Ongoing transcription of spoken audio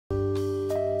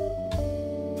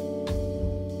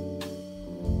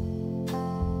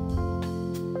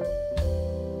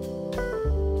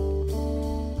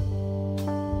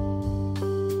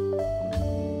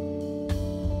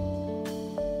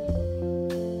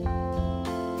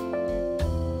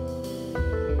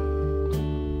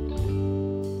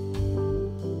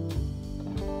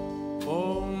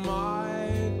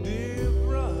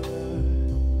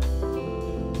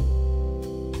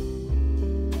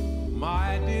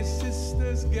dear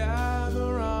sisters,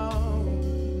 gather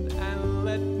round and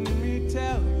let me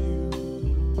tell you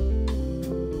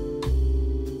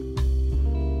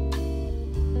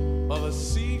of a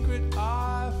secret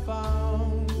I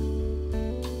found.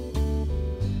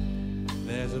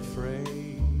 There's a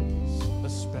phrase, a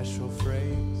special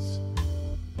phrase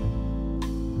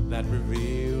that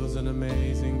reveals an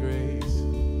amazing grace,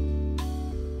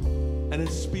 and it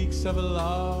speaks of a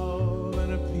love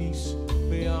and a peace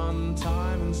beyond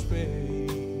time and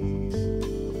space.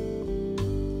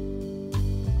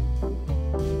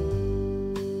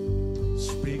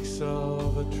 Speaks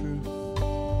of a truth,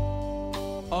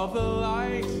 of the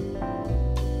light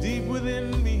deep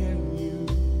within me and you.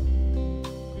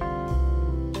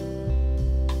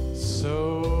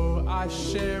 So I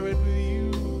share it with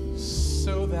you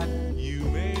so that you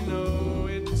may know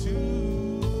it too.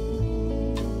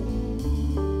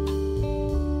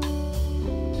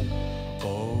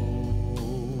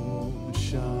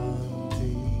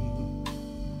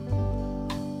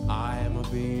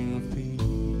 Being of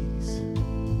peace.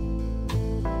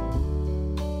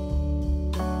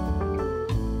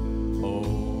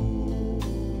 Oh,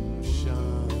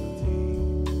 Shanti,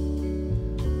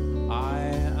 I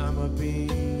am a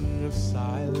being of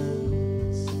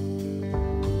silence.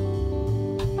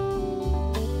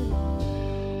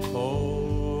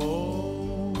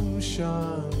 Oh,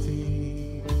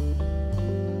 Shanti,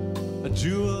 a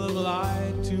jewel of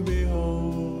light to behold.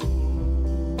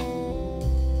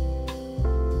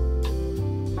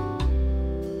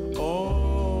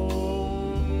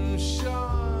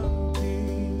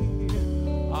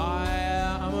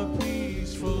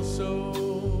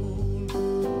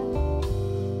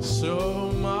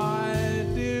 So my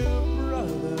dear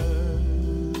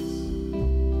brothers,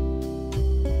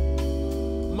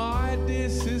 my dear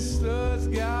sisters,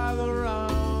 gather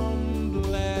round,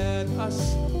 let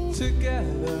us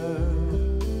together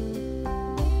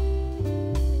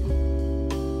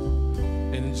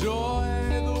enjoy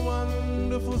the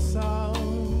wonderful sound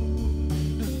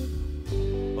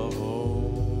of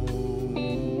Om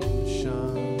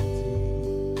Shanti.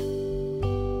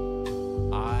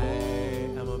 I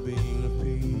am a being of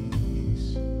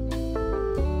peace.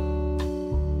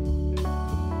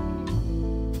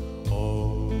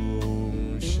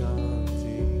 Om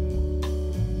Shanti.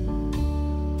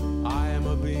 I am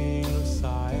a being of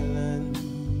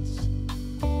silence.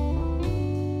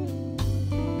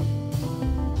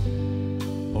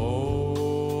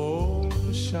 Om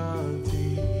Shanti.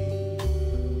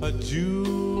 A Jew